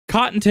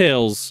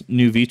Cottontail's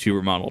new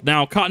VTuber model.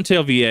 Now,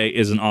 CottontailVA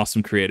is an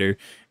awesome creator.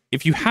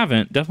 If you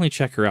haven't, definitely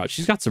check her out.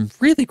 She's got some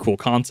really cool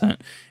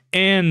content.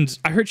 And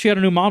I heard she had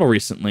a new model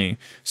recently.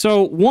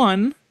 So,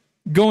 one,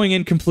 going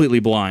in completely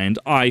blind,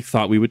 I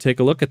thought we would take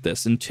a look at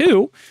this. And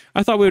two,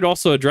 I thought we would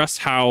also address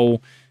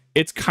how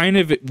it's kind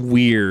of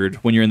weird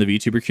when you're in the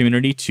VTuber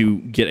community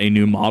to get a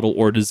new model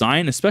or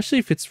design, especially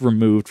if it's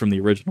removed from the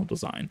original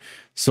design.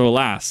 So,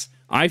 alas,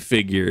 I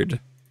figured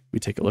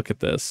we'd take a look at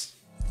this.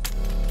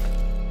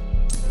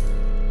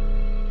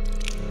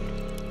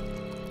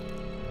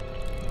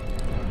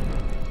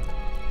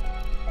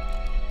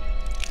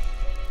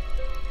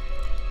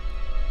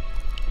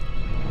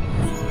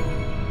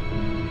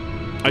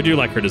 I do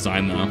like her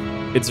design, though.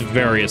 It's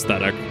very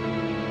aesthetic.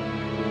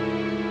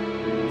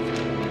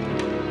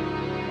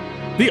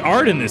 The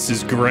art in this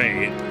is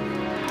great.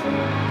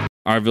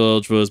 Our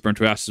village was burnt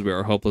to ashes. We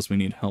are hopeless. We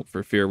need help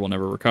for fear we'll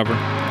never recover.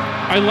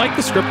 I like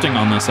the scripting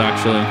on this,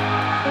 actually.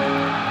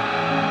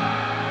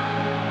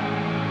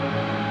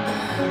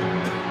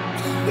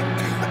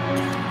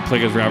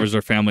 Plague has ravaged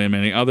our family and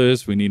many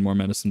others. We need more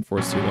medicine before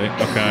it's too late.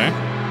 Okay.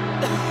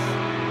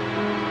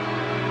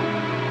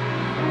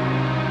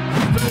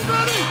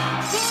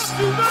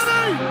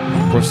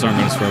 Of course, aren't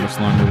going to swear much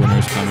longer.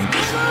 Winter's coming.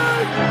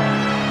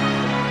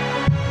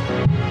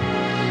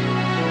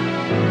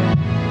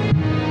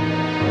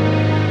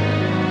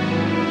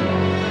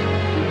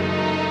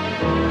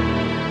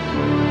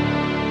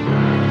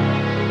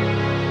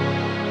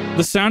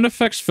 The sound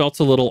effects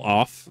felt a little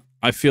off.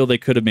 I feel they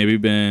could have maybe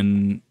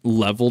been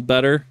leveled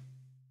better.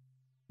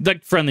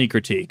 Like friendly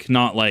critique,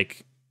 not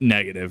like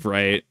negative,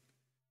 right?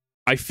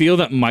 I feel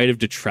that might have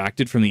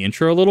detracted from the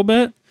intro a little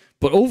bit,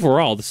 but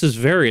overall, this is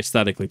very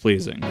aesthetically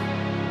pleasing.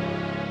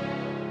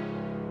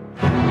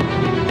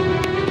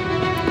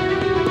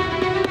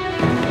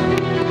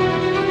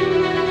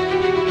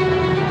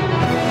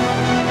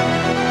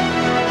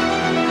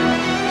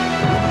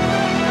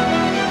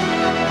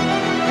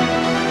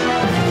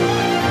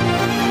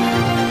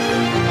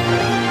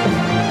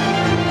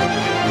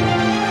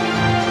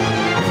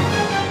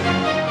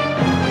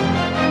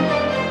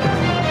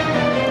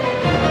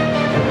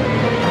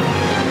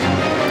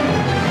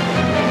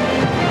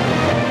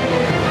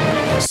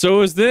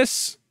 So is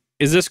this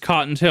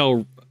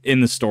Cottontail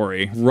in the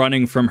story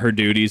running from her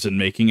duties and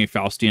making a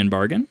Faustian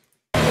bargain?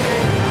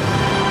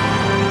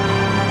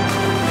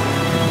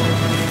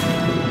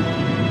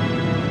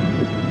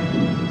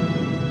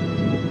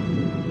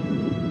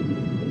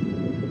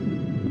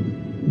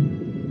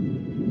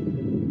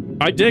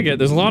 I dig it.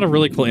 There's a lot of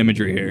really cool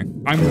imagery here.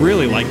 I'm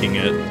really liking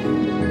it.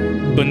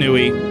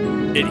 Banui,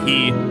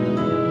 he.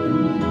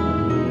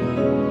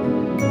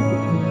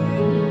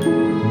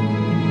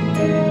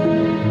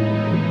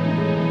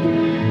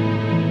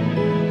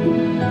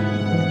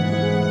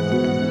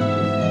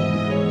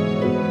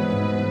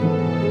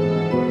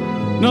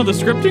 No, the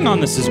scripting on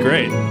this is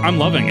great. I'm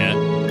loving it.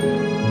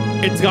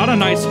 It's got a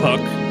nice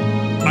hook.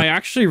 I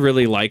actually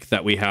really like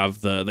that we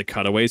have the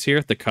cutaways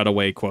here, the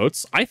cutaway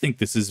quotes. I think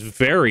this is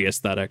very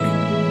aesthetic.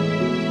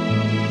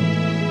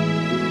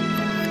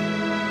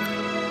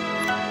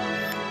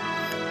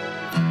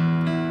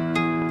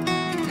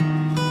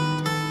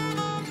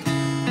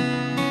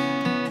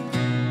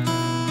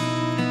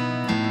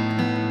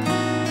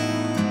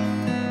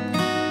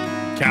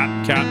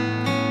 Cat.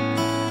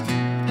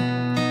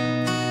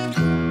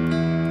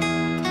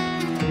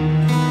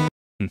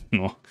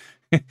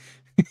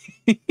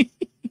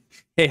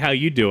 Hey, how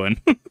you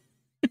doing?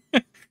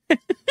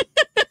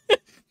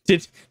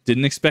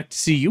 Didn't expect to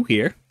see you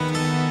here.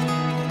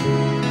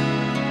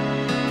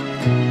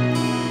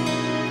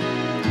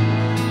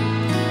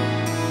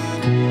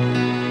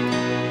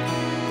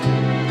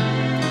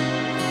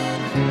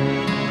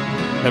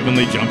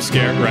 Heavenly jump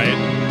scare, right?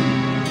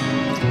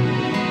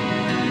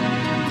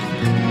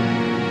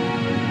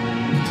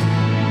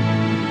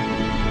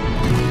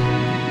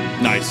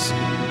 Nice.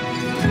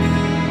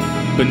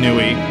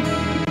 Banui.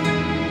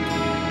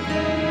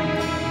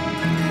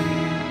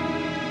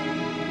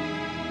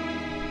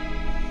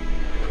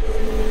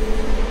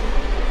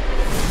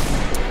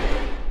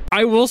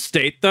 I will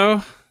state,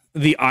 though,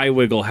 the eye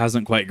wiggle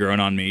hasn't quite grown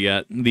on me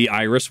yet. The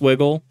iris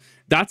wiggle,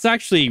 that's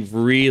actually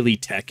really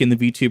tech in the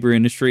VTuber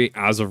industry,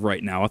 as of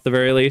right now, at the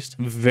very least.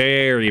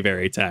 Very,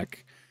 very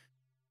tech.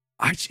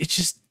 It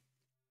just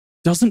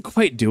doesn't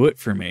quite do it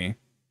for me.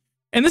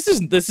 And this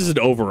is an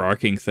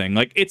overarching thing.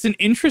 Like, it's an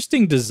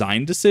interesting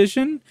design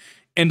decision,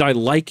 and I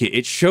like it.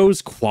 It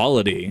shows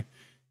quality.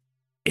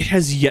 It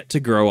has yet to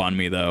grow on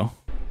me, though.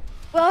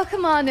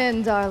 Welcome on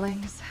in,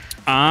 darlings.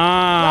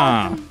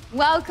 Ah.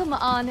 Welcome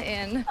on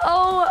in.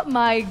 Oh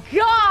my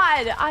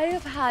God! I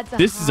have had to hide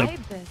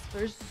this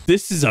for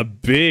This is a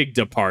big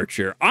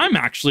departure. I'm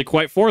actually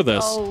quite for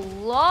this. so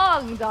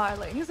long,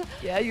 darlings.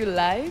 Yeah, you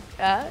like?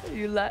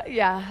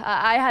 Yeah,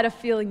 I had a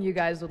feeling you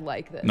guys would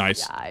like this.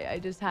 Nice. Yeah, I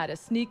just had a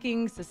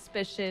sneaking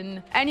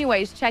suspicion.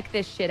 Anyways, check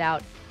this shit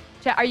out.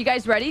 Are you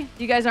guys ready?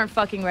 You guys aren't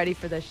fucking ready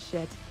for this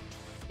shit.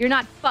 You're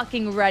not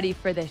fucking ready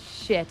for this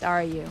shit,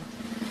 are you?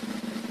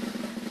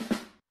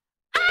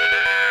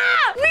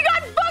 We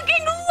got fucking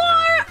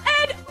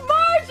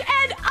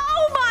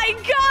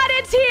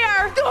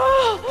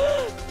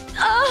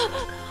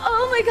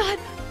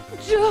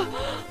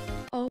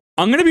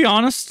I'm going to be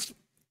honest.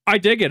 I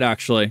dig it,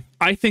 actually.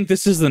 I think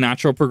this is the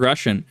natural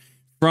progression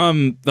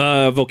from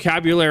the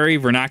vocabulary,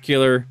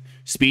 vernacular,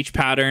 speech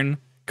pattern,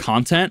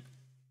 content.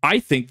 I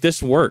think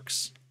this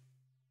works.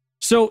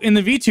 So in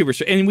the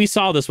VTubers, and we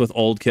saw this with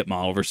old kit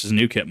model versus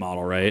new kit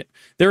model, right?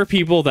 There are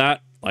people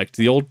that liked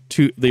the old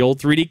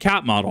 3D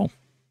cat model.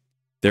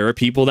 There are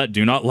people that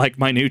do not like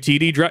my new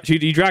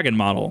 2D dragon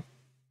model.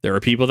 There are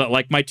people that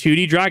like my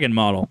 2D dragon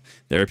model.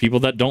 There are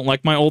people that don't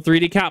like my old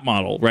 3D cat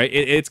model, right?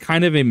 It's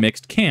kind of a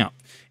mixed camp.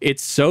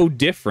 It's so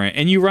different.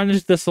 And you run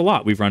into this a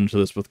lot. We've run into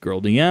this with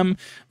Girl DM,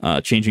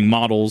 changing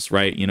models,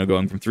 right? You know,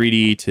 going from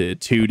 3D to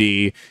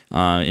 2D,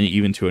 and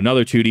even to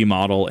another 2D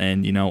model.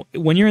 And, you know,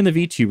 when you're in the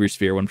VTuber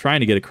sphere, what I'm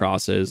trying to get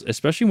across is,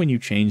 especially when you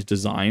change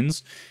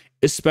designs,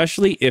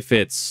 especially if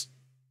it's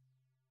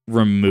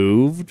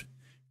removed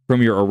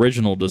from your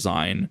original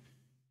design,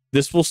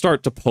 this will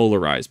start to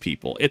polarize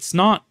people. It's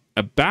not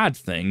a bad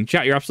thing.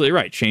 Chat, you're absolutely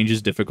right. Change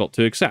is difficult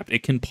to accept.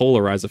 It can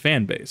polarize a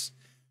fan base.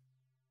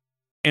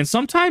 And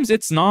sometimes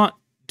it's not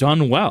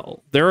done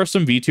well. There are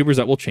some VTubers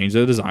that will change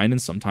their design,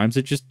 and sometimes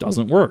it just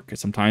doesn't work.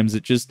 Sometimes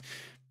it just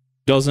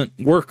doesn't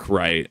work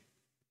right.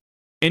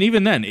 And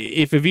even then,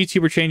 if a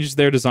VTuber changes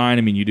their design,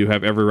 I mean, you do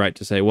have every right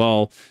to say,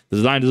 well, the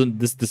design doesn't,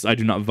 this I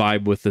do not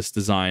vibe with this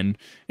design,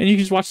 and you can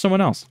just watch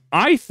someone else.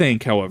 I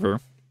think,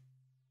 however,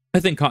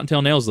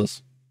 Cottontail nails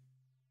this.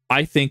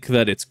 I think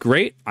that it's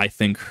great. I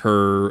think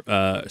her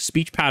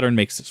speech pattern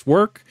makes this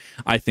work.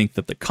 I think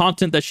that the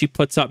content that she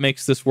puts up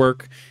makes this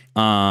work.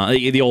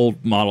 The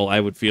old model,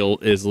 I would feel,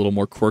 is a little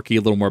more quirky,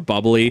 a little more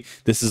bubbly.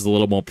 This is a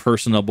little more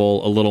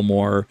personable, a little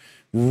more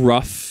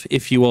rough,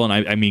 if you will. And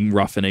I mean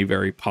rough in a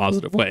very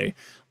positive way.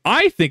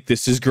 I think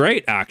this is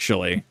great,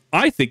 actually.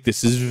 I think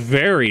this is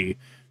very,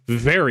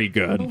 very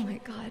good. Oh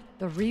my God.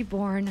 The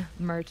Reborn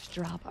merch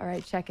drop. All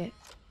right, check it.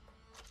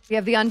 We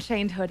have the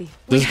Unchained hoodie.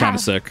 This is kind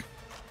of sick.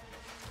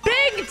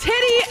 Big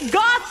titty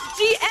goth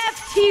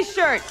GF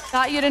t-shirt.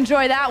 Thought you'd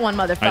enjoy that one,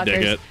 motherfuckers. I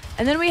dig it.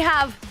 And then we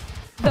have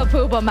the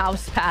Booba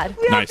mouse pad.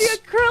 We have the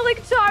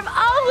acrylic charm.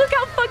 Oh, look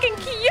how fucking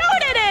cute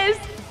it is.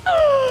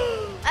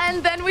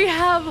 And then we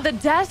have the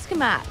desk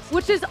mat,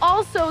 which is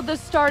also the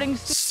starting.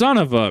 Son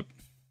of a...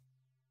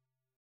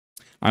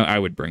 I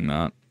would bring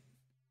that.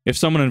 If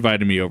someone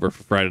invited me over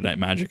for Friday Night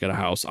Magic at a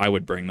house, I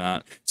would bring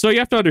that. So you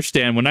have to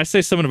understand, when I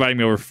say someone invited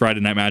me over for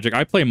Friday Night Magic,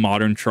 I play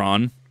Modern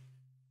Tron.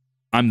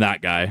 I'm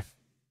that guy.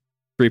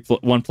 1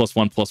 +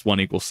 1 +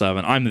 1 =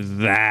 7. I'm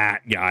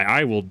that guy.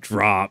 I will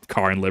drop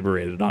Karn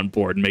Liberated on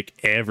board and make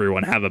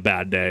everyone have a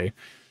bad day.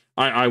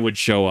 I would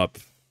show up.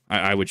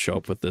 I would show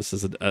up with this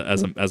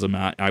as a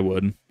mat. I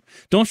would.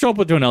 Don't show up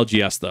with an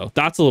LGS though.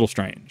 That's a little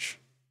strange.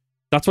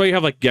 That's why you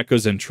have like Gecko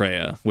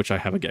Zentreya, which I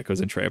have a Gecko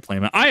Zentreya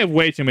playmat. I have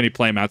way too many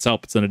playmats.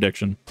 Help, it's an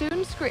addiction.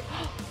 Soon screen.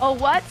 Oh,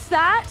 what's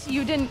that?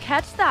 You didn't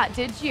catch that,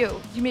 did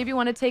you? You maybe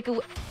want to take a.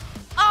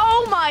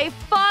 Oh my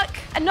fuck!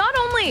 And not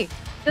only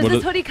does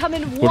this hoodie come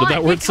in one, what did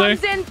that word say?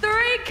 It comes in 3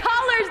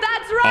 colors.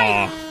 That's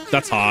right. Oh,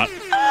 that's hot.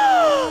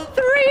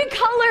 3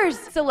 colors.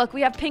 So look,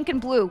 we have pink and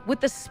blue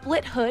with the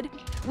split hood,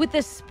 with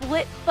the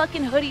split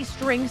fucking hoodie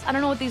strings. I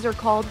don't know what these are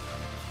called.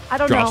 I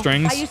don't know.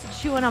 Drawstrings? I used to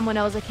chew on them when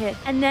I was a kid.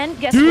 And then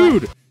guess what?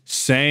 Dude,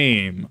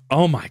 same.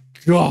 Oh my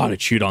God, I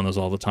chewed on those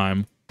all the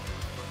time.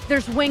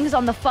 There's wings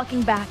on the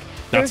fucking back.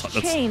 There's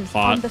chains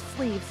on the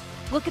sleeves.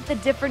 Look at the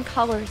different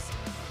colors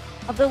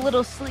of the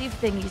little sleeve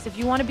thingies. If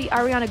you want to be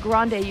Ariana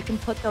Grande, you can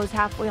put those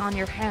halfway on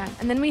your hand.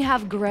 And then we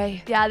have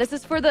gray. Yeah, this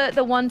is for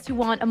the ones who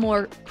want a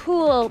more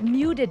cool,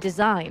 muted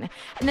design.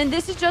 And then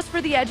this is just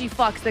for the edgy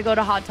fucks that go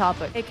to Hot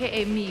Topic,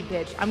 aka me,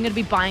 bitch. I'm gonna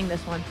be buying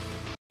this one.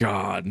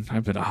 God,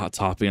 I've been to Hot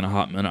Topic in a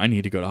hot minute. I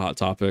need to go to Hot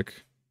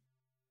Topic.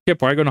 Yeah,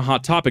 why I go to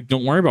Hot Topic?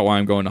 Don't worry about why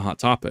I'm going to Hot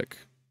Topic.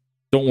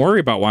 Don't worry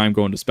about why I'm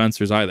going to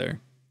Spencer's either.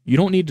 You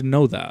don't need to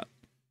know that.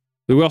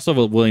 We also have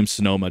a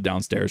Williams-Sonoma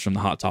downstairs from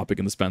the Hot Topic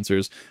and the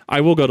Spencer's. I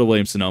will go to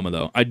Williams-Sonoma,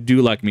 though. I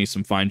do like me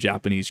some fine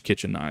Japanese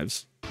kitchen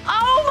knives.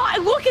 Oh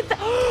my, look at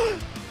that.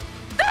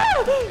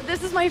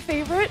 This is my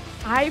favorite.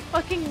 I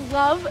fucking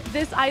love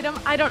this item.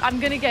 I'm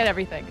going to get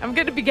everything. I'm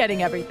going to be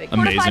getting everything.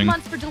 Amazing. 4 to 5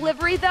 months for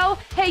delivery, though.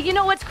 Hey, you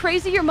know what's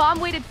crazy? Your mom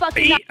waited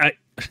fucking...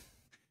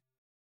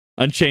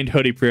 Unchained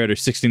hoodie pre-order,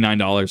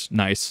 $69.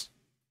 Nice.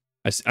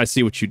 I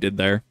see what you did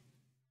there.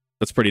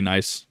 That's pretty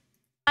nice.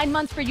 9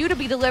 months for you to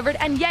be delivered,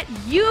 and yet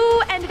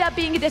you ended up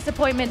being a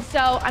disappointment,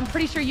 so I'm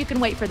pretty sure you can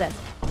wait for this.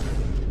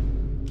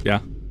 Yeah.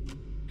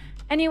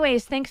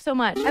 Anyways, thanks so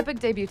much. Epic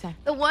debut time.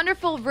 The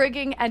wonderful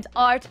rigging and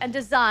art and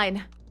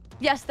design.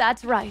 Yes,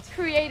 that's right.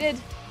 Created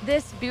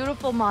this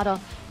beautiful model.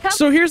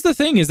 So here's the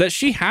thing, is that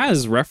she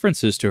has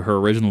references to her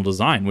original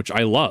design, which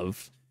I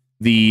love.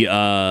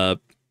 The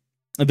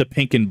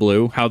pink and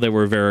blue, how they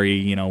were very,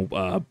 you know,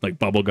 like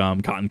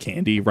bubblegum, cotton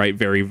candy, right?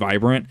 Very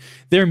vibrant.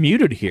 They're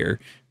muted here,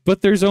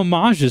 but there's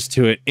homages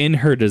to it in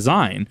her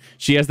design.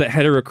 She has that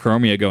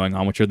heterochromia going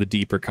on, which are the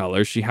deeper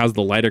colors. She has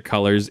the lighter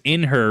colors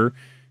in her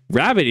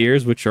rabbit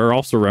ears, which are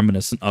also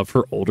reminiscent of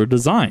her older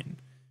design.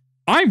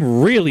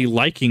 I'm really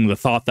liking the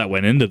thought that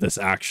went into this,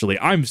 actually.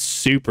 I'm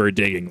super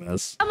digging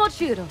this.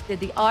 Amochiro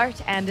did the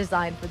art and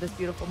design for this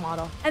beautiful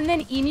model. And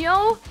then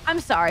Inyo, I'm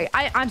sorry.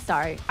 I'm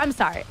sorry.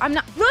 I'm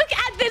not. Look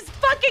at this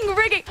fucking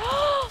rigging.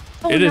 Oh,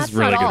 it is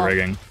really good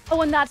rigging.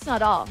 Oh, and that's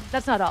not all.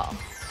 That's not all.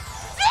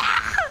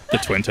 The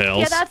twin tails.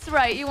 Yeah, that's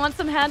right. You want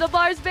some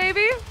handlebars,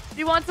 baby?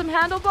 You want some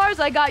handlebars?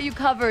 I got you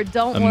covered.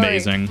 Don't worry.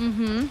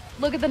 Amazing.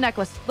 Look at the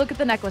necklace. Look at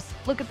the necklace.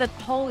 Look at the...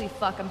 Holy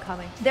fuck, I'm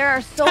coming. There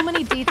are so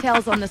many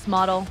details on this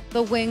model.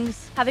 The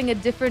wings having a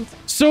different...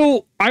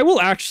 So I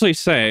will actually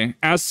say,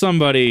 as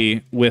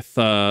somebody with...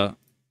 give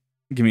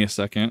me a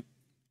second.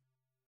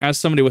 As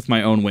somebody with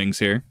my own wings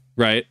here,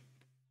 right?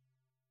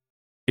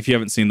 If you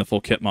haven't seen the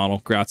full kit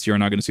model, grats, you're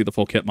not going to see the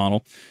full kit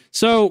model.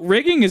 So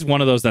rigging is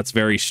one of those that's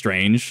very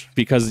strange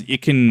because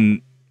it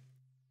can...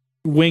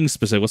 Wings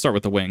specific. Let's start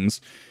with the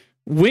wings.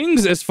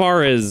 Wings, as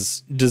far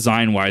as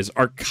design-wise,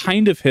 are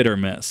kind of hit or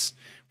miss.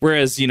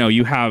 Whereas, you know,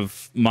 you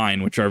have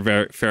mine, which are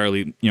very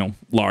fairly, you know,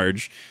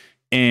 large,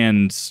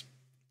 and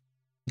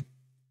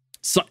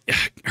so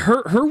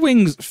her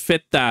wings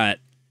fit that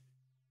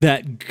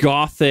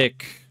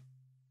gothic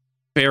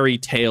fairy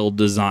tale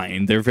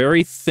design. They're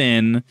very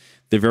thin,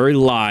 they're very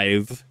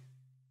lithe,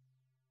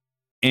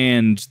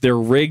 and they're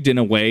rigged in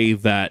a way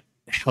that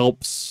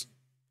helps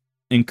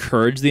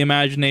encourage the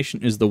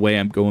imagination is the way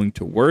I'm going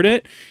to word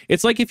it.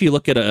 It's like if you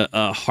look at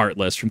a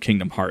Heartless from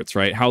Kingdom Hearts,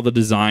 right? How the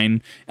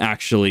design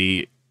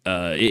actually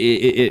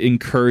it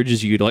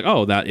encourages you to like,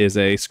 oh, that is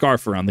a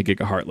scarf around the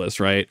Giga Heartless,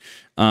 right?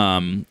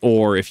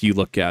 Or if you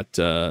look at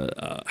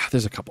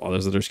there's a couple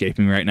others that are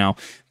escaping me right now.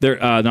 They're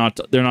not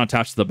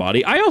attached to the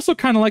body. I also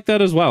kind of like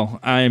that as well.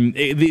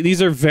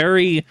 These are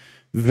very,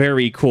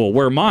 very cool.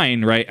 Where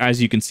mine, right,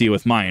 as you can see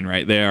with mine,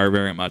 right, they are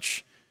very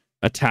much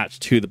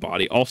attached to the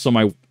body. Also,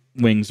 my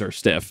wings are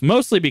stiff,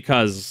 mostly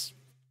because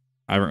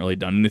I haven't really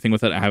done anything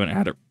with it. I haven't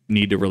had a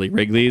need to really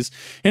rig these.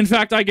 In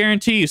fact, I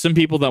guarantee you some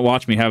people that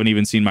watch me haven't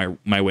even seen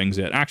my wings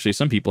yet. Actually,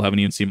 some people haven't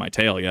even seen my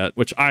tail yet,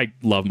 which I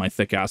love my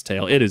thick ass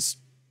tail. It is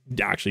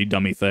actually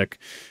dummy thick.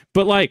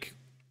 But like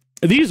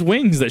these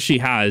wings that she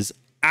has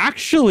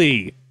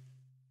actually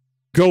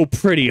go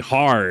pretty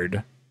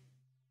hard.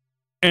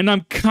 And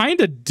I'm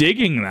kind of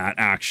digging that,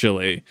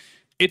 actually.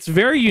 It's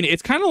very unique.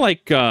 It's kind of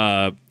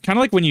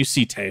like when you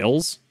see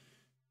tails.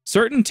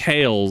 Certain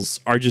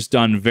tails are just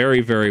done very,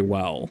 very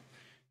well.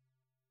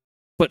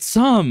 But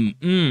some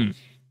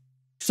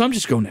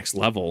just go next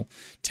level.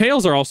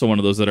 Tails are also one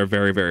of those that are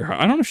very, very hard.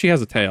 I don't know if she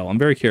has a tail. I'm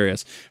very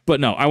curious. But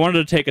no, I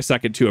wanted to take a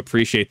second to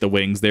appreciate the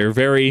wings. They're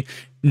very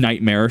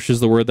nightmarish is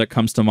the word that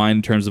comes to mind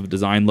in terms of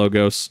design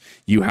logos.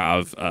 You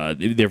have,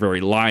 they're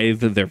very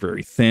lithe. They're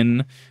very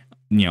thin.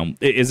 You know,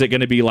 is it going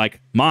to be like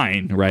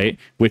mine, right?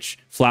 Which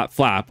flap,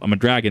 flap, I'm a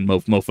dragon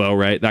mofo,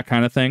 right? That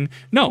kind of thing.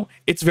 No,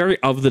 it's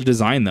very of the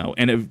design, though,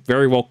 and it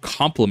very well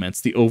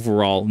complements the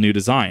overall new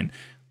design.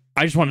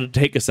 I just wanted to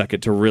take a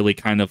second to really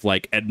kind of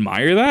like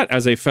admire that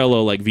as a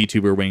fellow like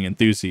VTuber wing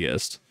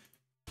enthusiast.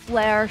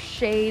 Flare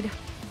shade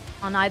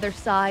on either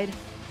side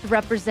to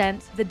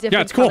represent the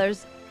different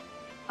colors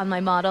on my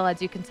model, as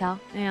you can tell.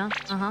 Yeah,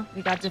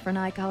 we got different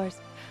eye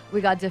colors. We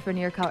got different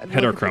ear colors.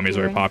 Heterochrome is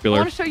very popular. I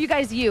want to show you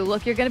guys you.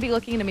 Look, you're going to be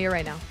looking in a mirror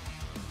right now.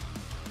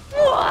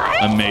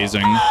 What?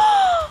 Amazing.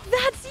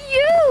 That's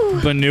you.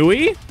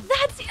 Banui?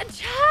 That's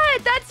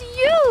Chad. That's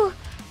you.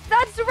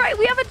 That's right.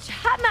 We have a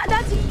chat mat.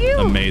 That's you.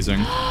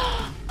 Amazing.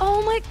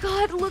 Oh my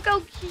God. Look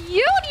how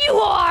cute you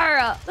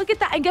are. Look at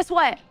that. And guess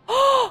what?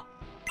 Oh,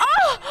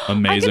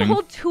 amazing. I can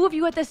hold two of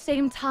you at the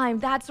same time.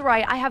 That's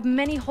right. I have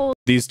many holds.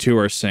 These two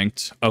are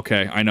synced.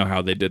 Okay. I know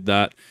how they did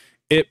that.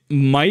 It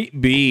might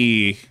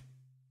be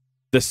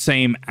the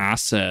same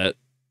asset.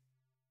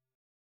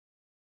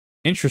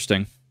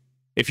 Interesting.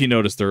 If you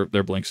notice, their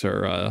blinks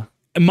are...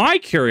 My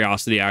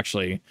curiosity,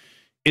 actually,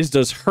 is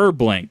does her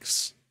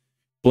blinks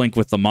blink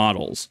with the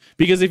models?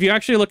 Because if you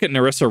actually look at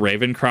Narissa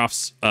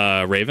Ravencroft's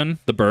Raven,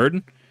 the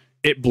bird,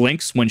 it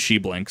blinks when she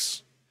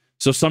blinks.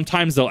 So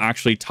sometimes they'll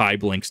actually tie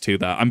blinks to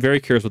that. I'm very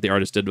curious what the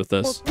artist did with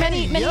this.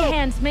 Many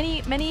hands,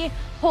 many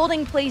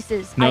holding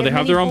places. No, they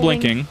have their own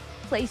blinking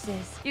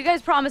places. You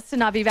guys promised to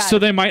not be bad. So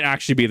they might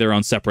actually be their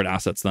own separate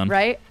assets then.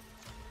 Right?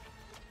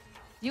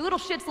 You little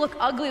shits look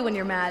ugly when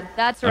you're mad.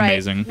 That's right.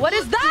 Amazing. What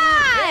is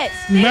that?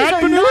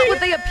 Mad These are not what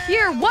they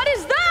appear. What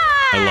is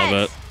that? I love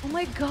it. Oh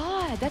my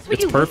God. That's what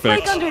it's you perfect.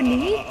 look like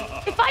underneath?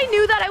 If I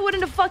knew that, I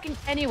wouldn't have fucking...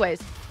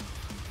 Anyways.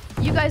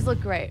 You guys look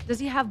great. Does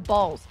he have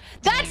balls?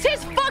 That's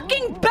his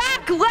fucking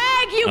back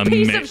leg, you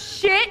piece of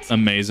shit!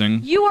 Amazing.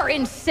 You are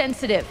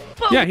insensitive.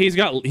 Boom. Yeah, he's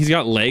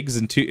got legs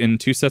and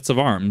two sets of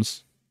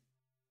arms.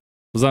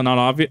 Was that not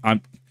obvious?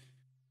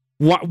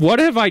 What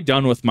have I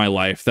done with my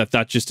life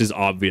that just is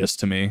obvious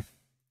to me?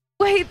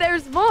 Wait,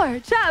 there's more,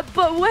 chat,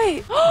 but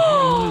wait.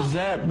 What is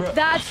that, bro?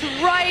 That's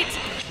right.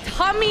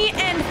 Tummy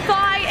and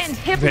thigh and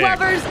hip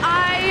lovers,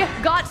 I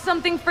got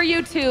something for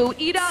you too.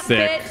 Eat up,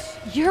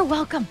 bitch. You're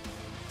welcome.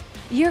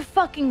 You're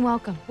fucking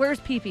welcome.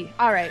 Where's Pee-Pee?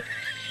 All right.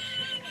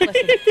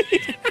 Listen.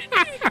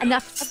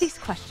 Enough of these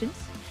questions.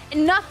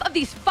 Enough of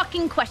these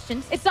fucking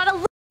questions. It's not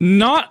a...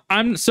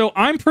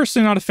 I'm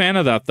personally not a fan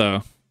of that,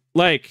 though.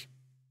 Like,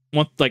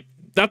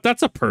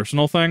 that's a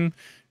personal thing.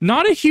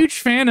 Not a huge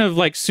fan of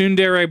like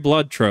tsundere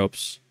blood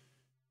tropes.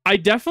 I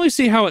definitely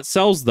see how it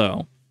sells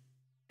though.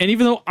 And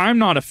even though I'm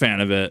not a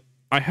fan of it,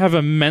 I have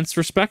immense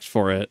respect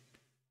for it.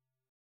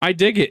 I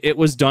dig it. It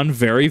was done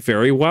very,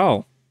 very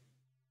well.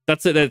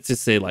 That's it. That's to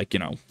say, like, you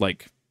know,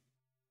 like,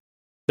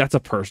 that's a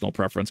personal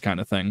preference kind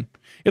of thing.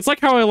 It's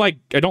like how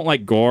I don't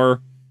like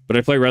gore, but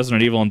I play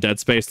Resident Evil and Dead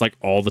Space like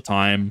all the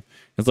time.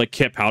 It's like,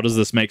 Kip, how does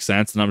this make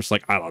sense? And I'm just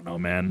like, I don't know,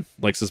 man.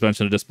 Like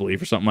suspension of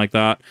disbelief or something like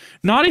that.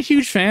 Not a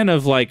huge fan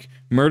of like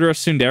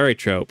murderous tsundere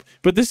trope,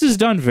 but this is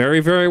done very,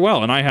 very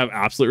well, and I have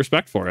absolute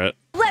respect for it.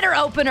 Letter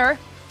opener.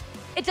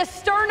 It's a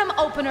sternum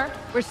opener.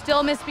 We're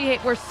still misbehaving.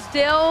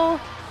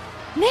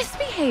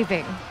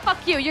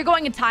 Fuck you. You're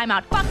going in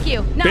timeout. Fuck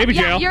you. No, Baby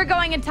jail. You're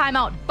going in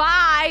timeout.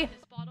 Bye.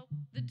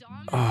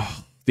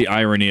 Oh, the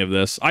irony of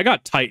this. I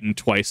got Titan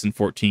twice in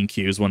 14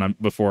 Qs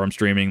before I'm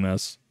streaming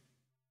this.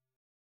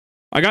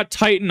 I got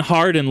Titan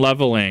hard in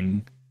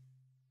leveling.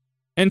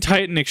 And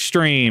Titan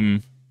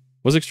extreme.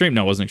 Was extreme?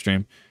 No, it wasn't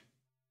extreme.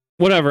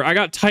 Whatever. I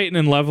got Titan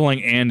in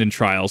leveling and in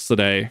trials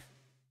today.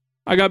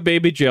 I got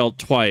baby jailed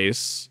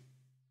twice.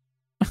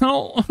 I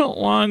don't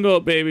want to go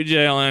to baby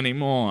jail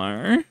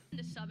anymore.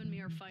 The sub and me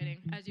are fighting,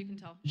 as you can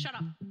tell. Shut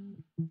up.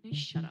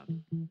 Shut up.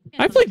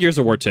 I played Gears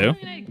of War 2.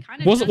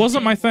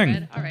 Wasn't my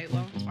thing. All right,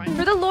 well, it's fine.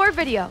 For the lore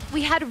video,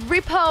 we had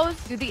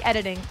Repose do the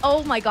editing.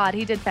 Oh my god,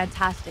 he did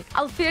fantastic.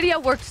 Alfiria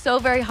worked so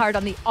very hard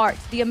on the art,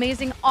 the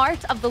amazing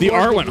art of the lore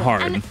art video. went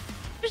hard. And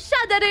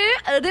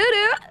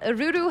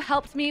Rudu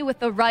helped me with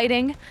the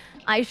writing.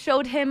 I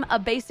showed him a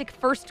basic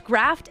first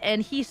draft,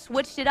 and he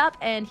switched it up,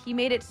 and he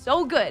made it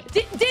so good.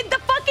 Did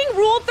the fucking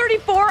Rule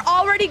 34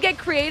 already get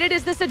created?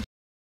 Is this a...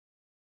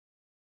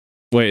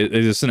 Wait,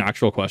 is this an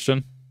actual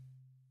question?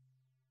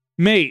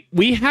 Mate,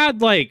 we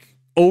had like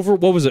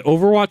what was it?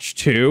 Overwatch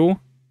 2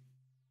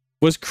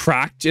 was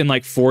cracked in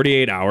like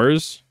 48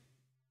 hours.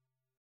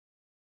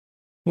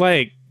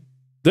 Like,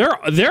 they're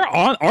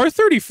on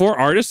R34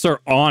 artists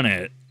are on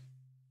it.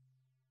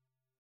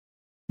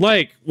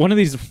 Like, one of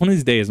these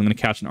days I'm gonna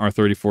catch an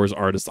R34's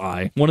artist's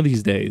eye. One of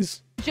these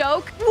days.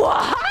 Joke?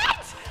 What?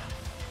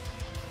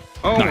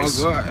 Oh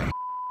nice. my god.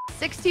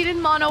 16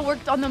 in Mono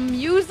worked on the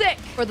music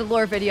for the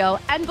lore video,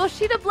 and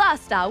Boshida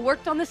Blasta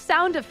worked on the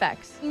sound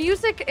effects.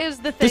 Music is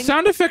the thing. The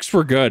sound effects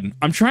were good.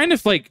 I'm trying to,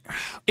 like,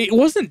 it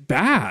wasn't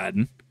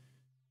bad.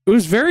 It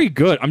was very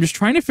good. I'm just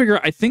trying to figure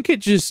out, I think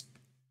it just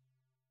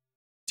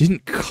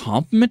didn't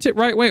complement it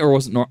right way, or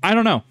was it normal? I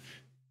don't know.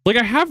 Like,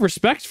 I have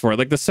respect for it.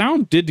 Like, the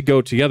sound did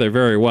go together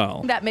very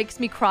well. That makes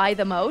me cry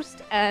the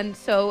most, and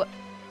so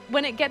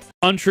when it gets...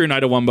 Untrue,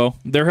 Night of Wumbo.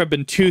 There have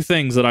been 2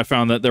 things that I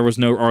found that there was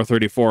no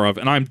R34 of,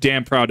 and I'm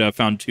damn proud to have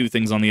found 2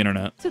 things on the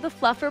internet. To the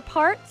fluffer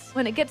parts,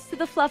 when it gets to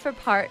the fluffer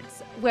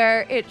parts,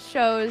 where it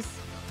shows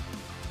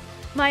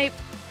my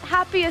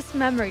happiest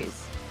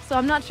memories. So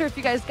I'm not sure if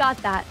you guys got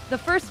that. The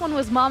first one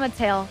was Mama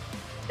Tail.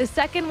 The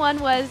second one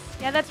was...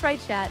 Yeah, that's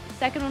right, chat. The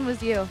second one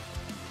was you.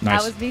 Nice.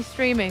 That was me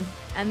streaming,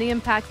 and the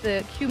impact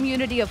the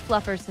community of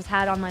fluffers has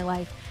had on my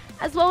life,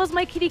 as well as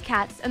my kitty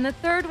cats. And the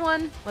third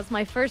one was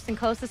my first and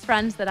closest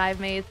friends that I've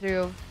made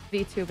through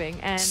VTubing.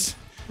 And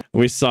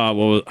we saw,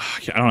 I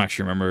don't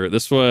actually remember.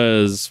 This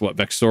was, what,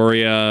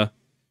 Vexoria?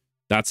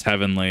 That's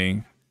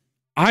heavenly.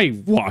 I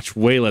watch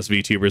way less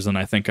VTubers than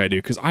I think I do,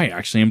 because I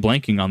actually am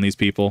blanking on these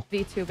people.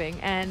 VTubing.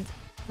 And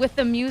with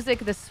the music,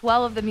 the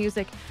swell of the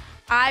music,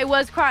 I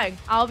was crying.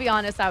 I'll be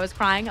honest, I was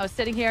crying. I was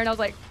sitting here and I was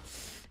like,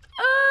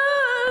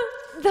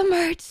 the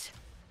merch.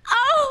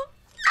 Oh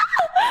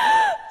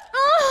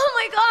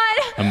my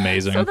god.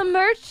 Amazing. So the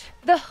merch,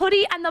 the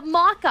hoodie, and the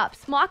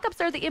mock-ups. Mock-ups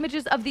are the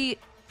images of the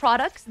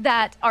products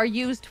that are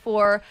used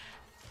for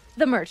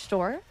the merch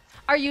store,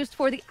 are used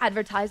for the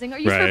advertising, are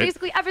used for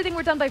basically everything.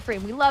 We're done by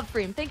Freem. We love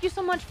Freem. Thank you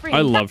so much, Freem.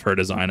 I love her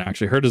design,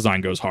 actually. Her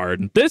design goes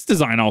hard. This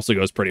design also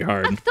goes pretty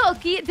hard.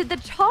 Toki did the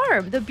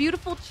charm, the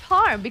beautiful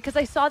charm, because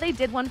I saw they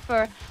did one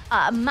for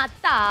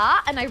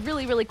Mata, and I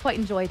really, really quite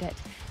enjoyed it.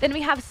 Then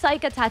we have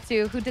Saika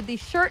Tattoo, who did the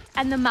shirt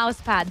and the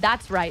mouse pad.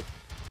 That's right.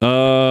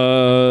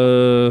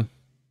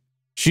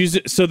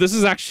 This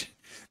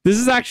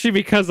is actually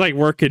because I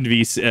work in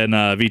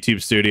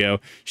VTube Studio.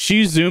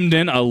 She zoomed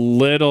in a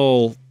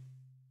little.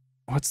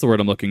 What's the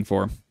word I'm looking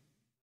for?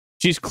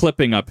 She's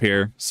clipping up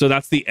here, so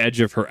that's the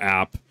edge of her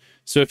app.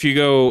 So if we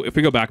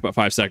go back about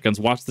 5 seconds,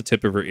 watch the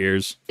tip of her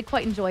ears. I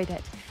quite enjoyed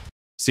it.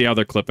 See how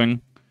they're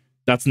clipping?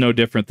 That's no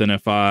different than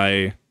if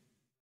I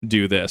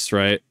do this,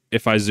 right?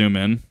 If I zoom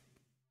in,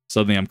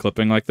 suddenly I'm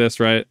clipping like this,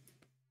 right?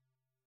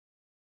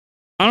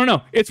 I don't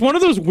know. It's one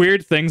of those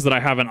weird things that I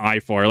have an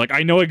eye for. Like,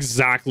 I know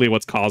exactly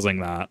what's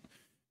causing that.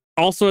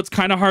 Also, it's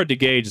kind of hard to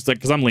gauge. It's like,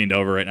 because I'm leaned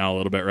over right now a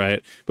little bit,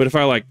 right? But if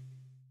I, like,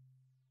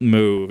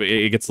 move,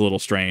 it gets a little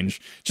strange.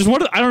 Just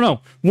I don't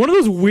know. One of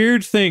those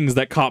weird things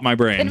that caught my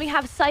brain. Then we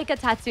have Saika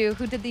Tattoo,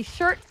 who did the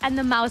shirt and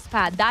the mouse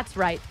pad. That's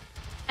right.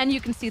 And you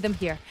can see them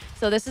here.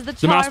 So this is the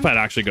charm. The mouse pad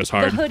actually goes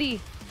hard. The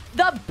hoodie.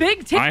 The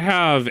big tip. I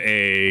have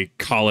a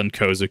Colin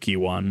Kozuki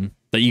one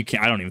that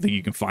I don't even think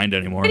you can find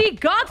anymore.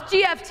 Goth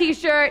GF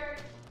t-shirt.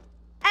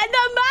 And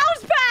the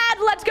mouse pad,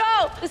 let's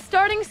go. The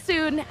starting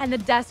soon and the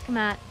desk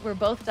mat were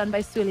both done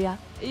by Sulia.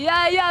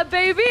 Yeah,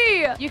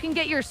 baby. You can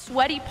get your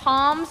sweaty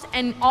palms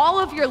and all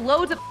of your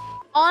loads of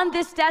on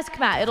this desk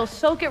mat. It'll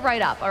soak it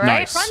right up, all right?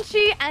 Nice.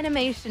 Crunchy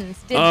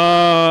animations.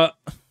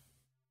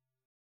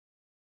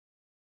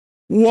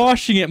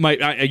 Washing it might...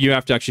 you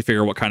have to actually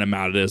figure out what kind of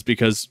mat it is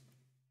because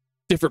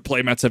different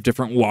playmats have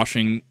different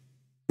washing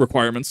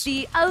requirements.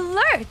 The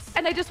alerts.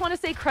 And I just want to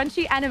say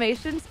Crunchy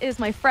Animations is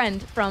my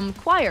friend from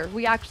choir.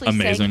 We actually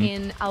sang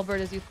in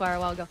Alberta's youth choir a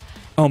while ago.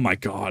 Oh my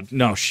God.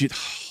 No,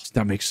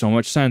 that makes so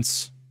much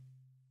sense.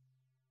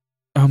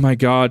 Oh my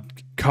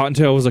God.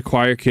 Cottontail was a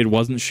choir kid,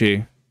 wasn't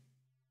she?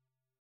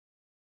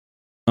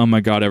 Oh my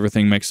God,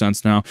 everything makes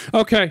sense now.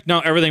 Okay, no,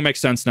 everything makes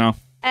sense now.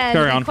 And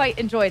Carry on. Quite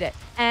enjoyed it.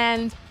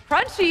 And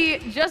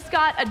Crunchy just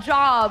got a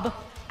job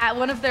at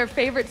one of their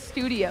favorite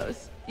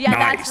studios. Yeah,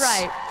 nice. That's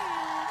right.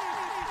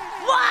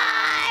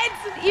 What?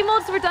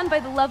 Emotes were done by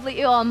the lovely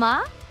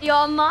Ioma.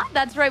 Ioma,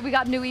 that's right, we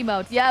got new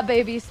emotes. Yeah,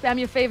 baby, spam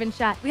your fave in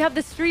chat. We have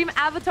the stream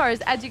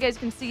avatars, as you guys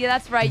can see.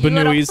 That's right, you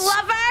little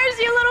fluffers,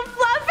 you little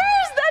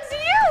fluffers. That's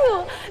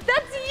you.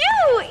 That's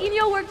you.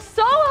 Inyo worked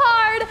so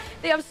hard.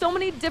 They have so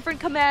many different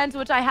commands,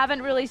 which I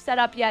haven't really set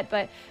up yet,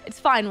 but it's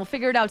fine. We'll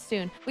figure it out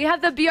soon. We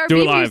have the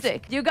BRB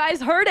music. You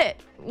guys heard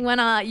it when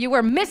you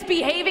were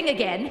misbehaving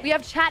again. We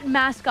have chat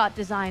mascot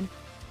design.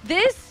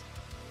 This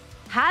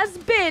has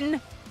been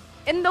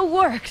in the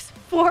works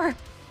for,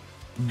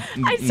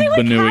 I'd say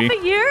like half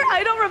a year.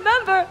 I don't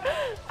remember.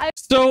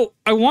 So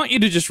I want you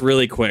to just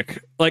really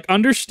quick, like,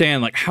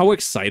 understand like how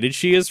excited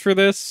she is for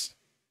this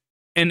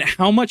and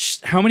how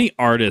many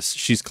artists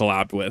she's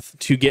collabed with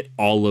to get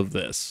all of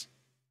this.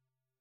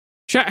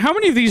 Chat, how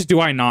many of these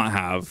do I not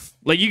have?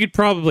 Like, you could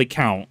probably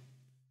count.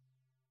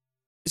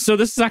 So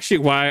this is actually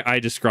why I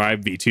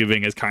describe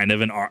VTubing as kind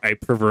of a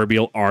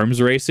proverbial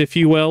arms race, if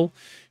you will,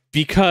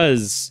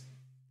 because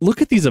look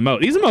at these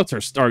emotes. These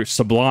emotes are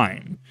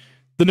sublime.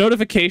 The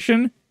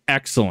notification,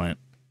 excellent.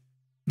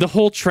 The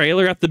whole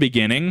trailer at the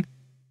beginning,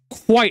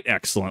 quite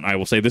excellent, I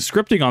will say. The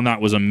scripting on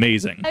that was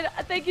amazing.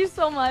 Thank you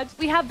so much.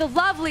 We have the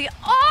lovely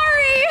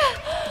Ari,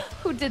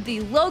 who did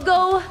the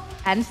logo.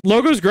 And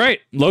logo's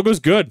great. Logo's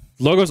good.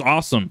 Logo's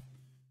awesome.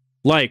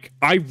 Like,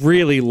 I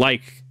really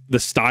like the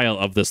style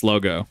of this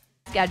logo.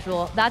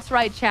 Schedule. That's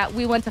right, chat.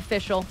 We went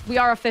official. We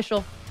are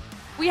official.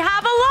 We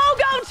have a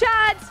logo,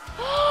 chat.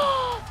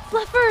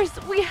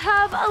 Fluffers, we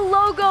have a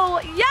logo.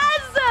 Yes!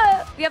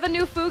 We have a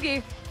new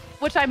Fugi,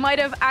 which I might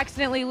have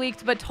accidentally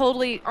leaked, but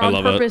totally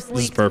on purpose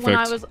leaked when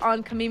I was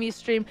on Kamimi's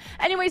stream.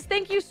 Anyways,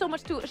 thank you so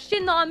much to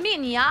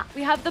Shinomiya.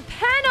 We have the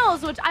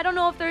panels, which I don't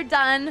know if they're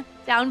done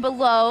down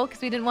below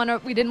because we didn't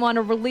want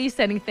to release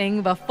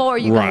anything before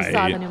you guys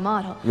saw the new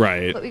model.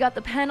 Right. But we got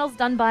the panels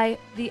done by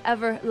the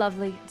ever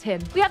lovely Tim.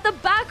 We have the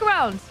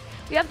backgrounds.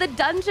 We have the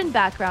dungeon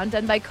background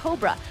done by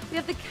Cobra. We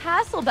have the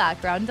castle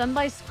background done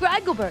by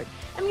Scragglebird.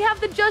 And we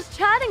have the just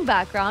chatting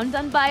background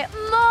done by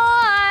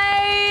Moy.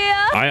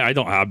 I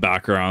don't have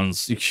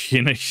backgrounds.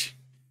 You know,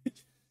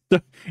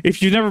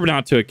 if you've never been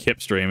out to a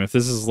Kip stream, if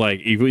this is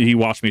like, he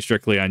watched me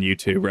strictly on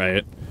YouTube,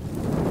 right?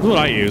 That's what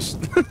I use.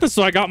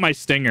 So I got my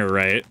stinger,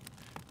 right?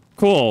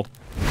 Cool.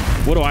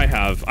 What do I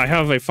have? I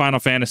have a Final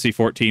Fantasy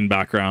 14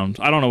 background.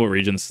 I don't know what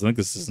region this is. I think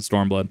this is in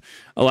Stormblood.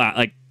 A lot.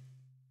 Like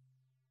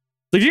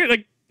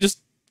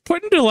just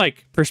put into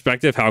like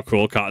perspective how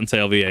cool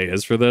CottontailVA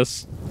is for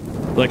this.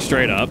 Like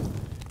straight up.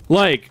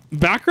 Like,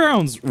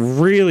 backgrounds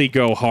really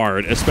go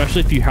hard,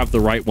 especially if you have the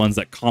right ones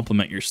that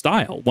complement your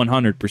style,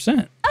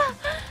 100%.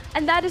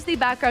 And that is the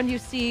background you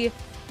see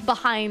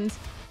behind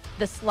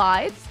the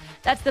slides.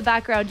 That's the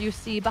background you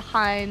see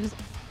behind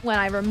when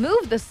I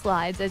remove the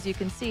slides, as you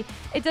can see.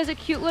 It does a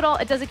cute little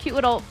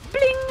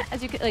bling,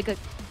 as you can, like,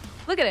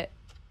 look at it.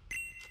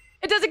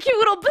 It does a cute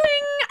little bling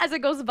as it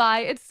goes by.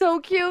 It's so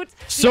cute.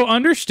 So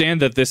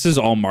understand that this is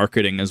all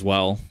marketing as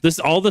well.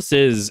 All this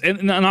is,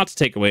 and not to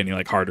take away any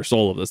like heart or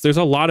soul of this, there's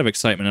a lot of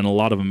excitement and a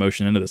lot of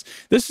emotion into this.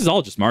 This is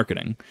all just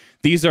marketing.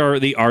 These are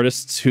the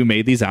artists who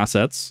made these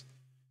assets.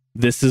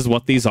 This is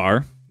what these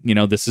are. You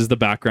know, this is the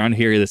background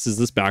here. This is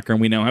this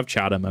background. We now have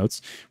chat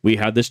emotes. We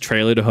had this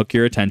trailer to hook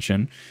your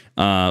attention.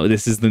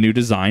 This is the new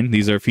design.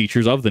 These are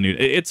features of the new.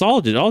 It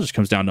all just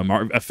comes down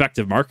to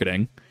effective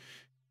marketing.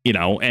 You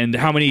know, and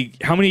how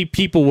many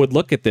people would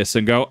look at this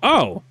and go,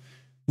 oh,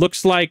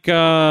 looks like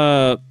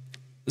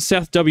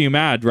Seth W.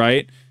 Mad,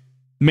 right?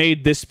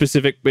 Made a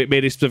specific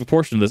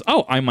portion of this.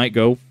 Oh, I might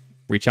go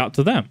reach out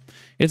to them.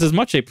 It's as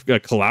much a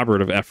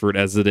collaborative effort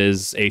as it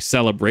is a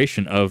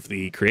celebration of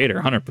the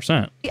creator,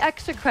 100%. The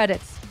extra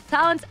credits.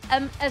 Talents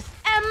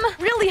MSM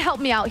really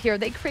helped me out here.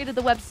 They created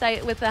the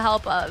website with the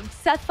help of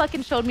Seth.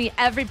 Fucking showed me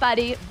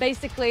everybody.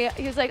 Basically,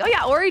 he was like, oh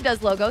yeah, Ori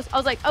does logos. I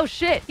was like, oh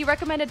shit. He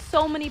recommended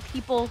so many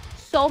people,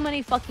 so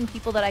many fucking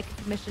people that I could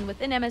commission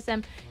within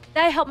MSM.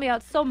 That helped me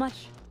out so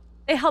much.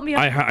 They helped me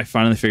out. I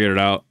finally figured it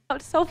out.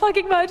 So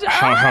fucking much.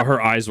 How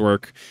her eyes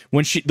work.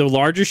 When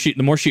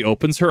the more she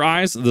opens her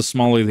eyes, the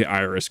smaller the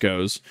iris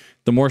goes.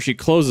 The more she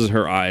closes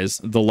her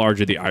eyes, the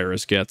larger the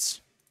iris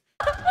gets.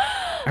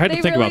 I had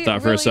to think about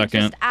that for a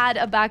second. Just add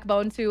a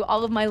backbone to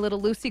all of my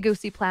little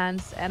loosey-goosey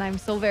plans, and I'm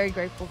so very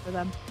grateful for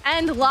them.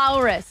 And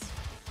Laurus.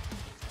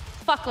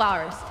 Fuck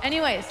Laurus.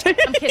 Anyways,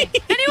 I'm kidding.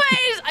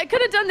 Anyways, I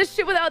could have done this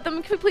shit without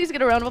them. Can we please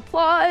get a round of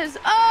applause?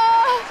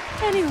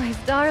 Anyways,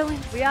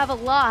 darlings, we have a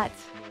lot.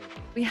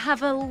 We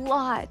have a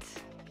lot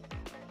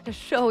to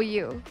show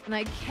you, and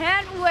I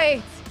can't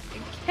wait.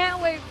 I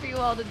can't wait for you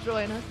all to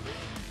join us.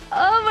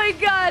 Oh my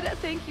God,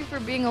 thank you for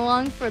being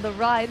along for the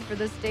ride for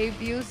this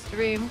debut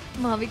stream.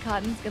 Mommy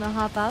Cotton's gonna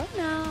hop out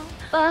now.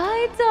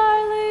 Bye,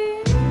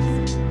 darling.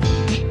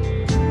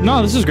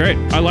 No, this is great.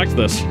 I like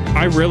this.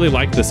 I really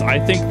like this. I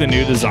think the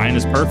new design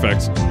is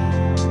perfect.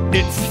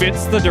 It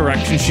fits the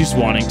direction she's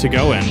wanting to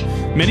go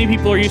in. Many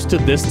people are used to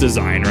this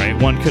design, right?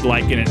 One could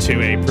liken it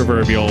to a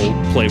proverbial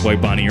Playboy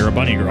bunny or a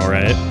bunny girl,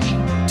 right?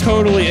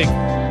 Totally.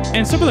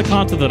 And some of the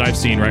content that I've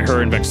seen, right,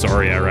 her and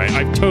Vexoria, right,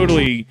 I've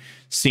totally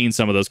seen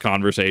some of those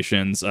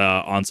conversations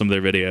on some of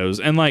their videos,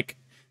 and like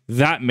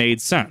that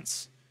made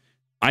sense.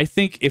 I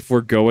think if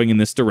we're going in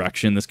this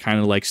direction, this kind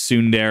of like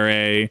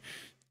tsundere,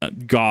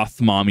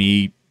 goth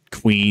mommy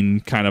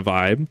queen kind of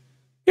vibe,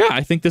 yeah,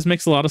 I think this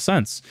makes a lot of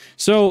sense.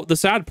 So the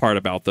sad part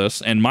about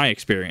this, and my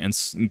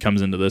experience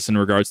comes into this in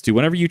regards to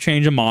whenever you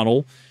change a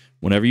model,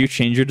 whenever you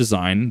change your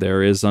design,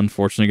 there is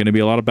unfortunately going to be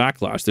a lot of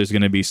backlash. There's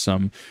going to be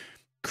some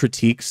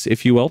critiques,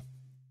 if you will.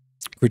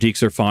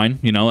 Critiques are fine.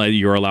 You know,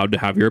 you're allowed to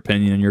have your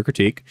opinion and your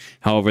critique.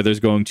 However, there's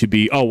going to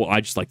be, oh, well,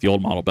 I just like the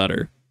old model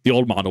better. The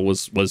old model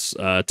was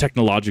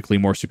technologically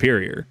more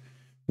superior,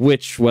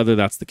 which, whether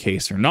that's the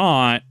case or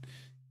not,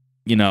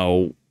 you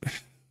know.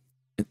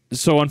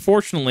 So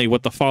unfortunately,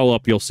 what the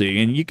follow-up you'll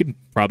see, and you can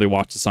probably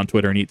watch this on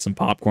Twitter and eat some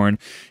popcorn,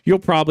 you'll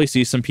probably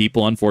see some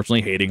people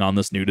unfortunately hating on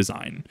this new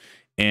design.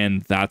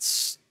 And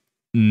that's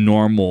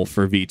normal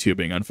for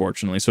VTubing,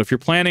 unfortunately. So if you're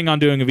planning on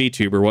doing a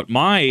VTuber, what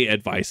my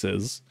advice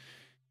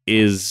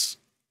is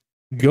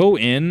go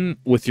in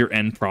with your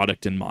end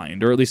product in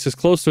mind, or at least as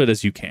close to it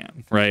as you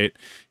can, right?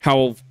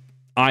 How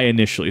I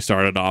initially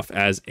started off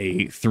as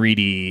a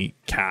 3D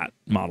cat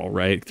model,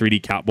 right?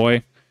 3D cat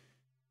boy.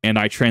 And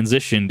I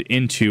transitioned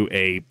into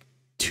a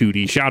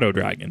 2D shadow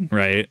dragon,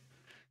 right?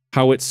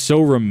 How it's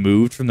so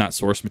removed from that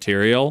source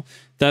material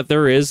that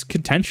there is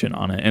contention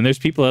on it. And there's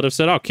people that have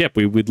said, oh, Kip,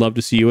 we'd love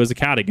to see you as a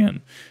cat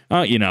again.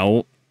 You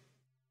know,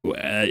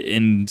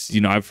 and,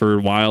 you know, I've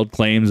heard wild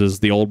claims as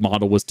the old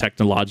model was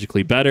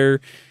technologically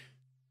better.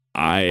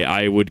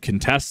 I would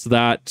contest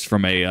that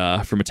from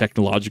a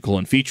technological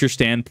and feature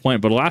standpoint,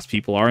 but alas,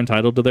 people are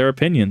entitled to their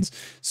opinions.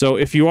 So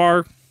if you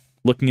are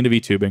looking into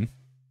VTubing,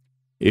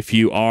 if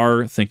you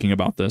are thinking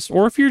about this,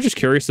 or if you're just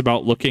curious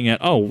about looking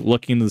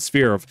into the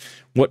sphere of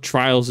what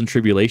trials and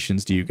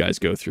tribulations do you guys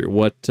go through,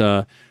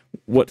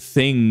 what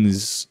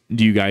things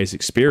do you guys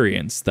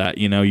experience that,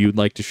 you know, you'd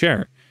like to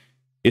share,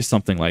 is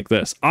something like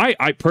this.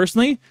 I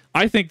personally,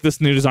 I think this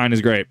new design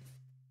is great.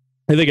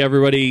 I think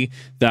everybody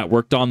that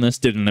worked on this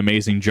did an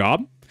amazing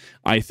job.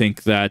 I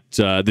think that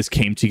this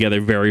came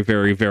together very,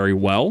 very, very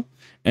well.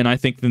 And I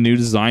think the new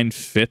design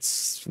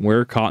fits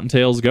where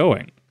Cottontail's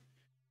going.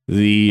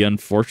 The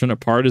unfortunate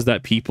part is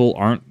that people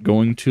aren't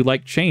going to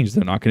like change.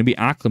 They're not going to be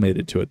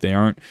acclimated to it. They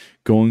aren't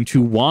going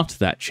to want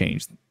that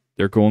change.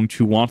 They're going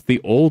to want the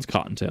old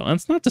Cottontail. And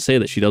it's not to say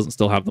that she doesn't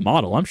still have the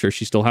model. I'm sure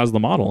she still has the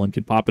model and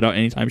can pop it out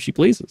anytime she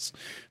pleases.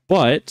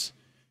 But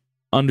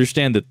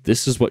understand that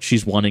this is what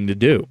she's wanting to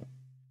do.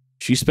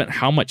 She spent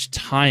how much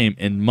time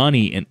and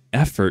money and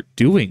effort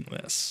doing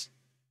this.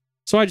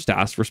 So I just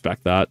ask,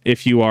 respect that.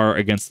 If you are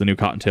against the new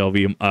Cottontail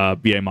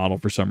VA model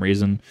for some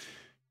reason,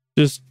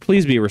 just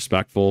please be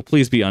respectful.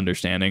 Please be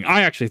understanding.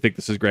 I actually think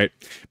this is great.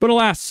 But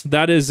alas,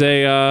 that is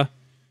kind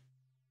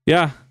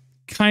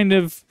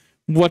of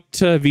what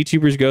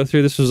VTubers go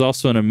through. This was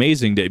also an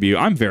amazing debut.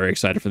 I'm very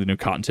excited for the new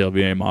Cottontail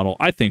VA model.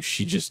 I think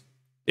she just,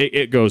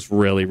 it goes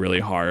really, really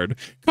hard.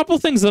 A couple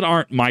things that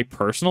aren't my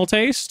personal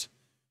taste.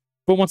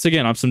 But once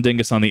again, I'm some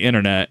dingus on the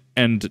internet.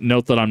 And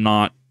note that I'm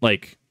not,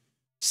 like,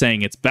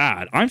 saying it's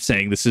bad. I'm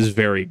saying this is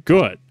very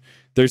good.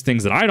 There's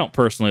things that I don't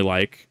personally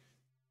like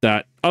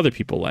that other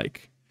people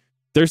like.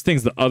 There's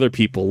things that other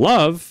people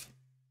love,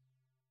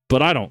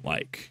 but I don't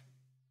like.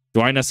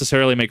 Do I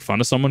necessarily make fun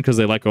of someone because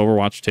they like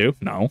Overwatch 2?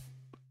 No.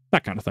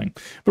 That kind of thing.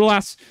 But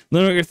alas, let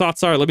me know what your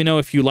thoughts are. Let me know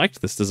if you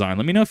liked this design.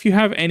 Let me know if you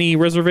have any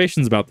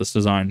reservations about this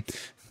design.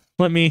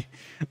 Let me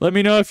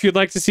know if you'd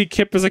like to see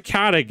Kip as a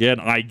cat again,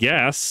 I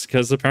guess,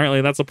 because apparently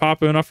that's a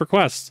popular enough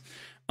request.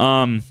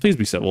 Please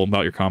be civil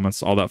about your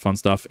comments, all that fun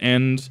stuff,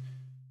 and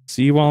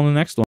see you all in the next one.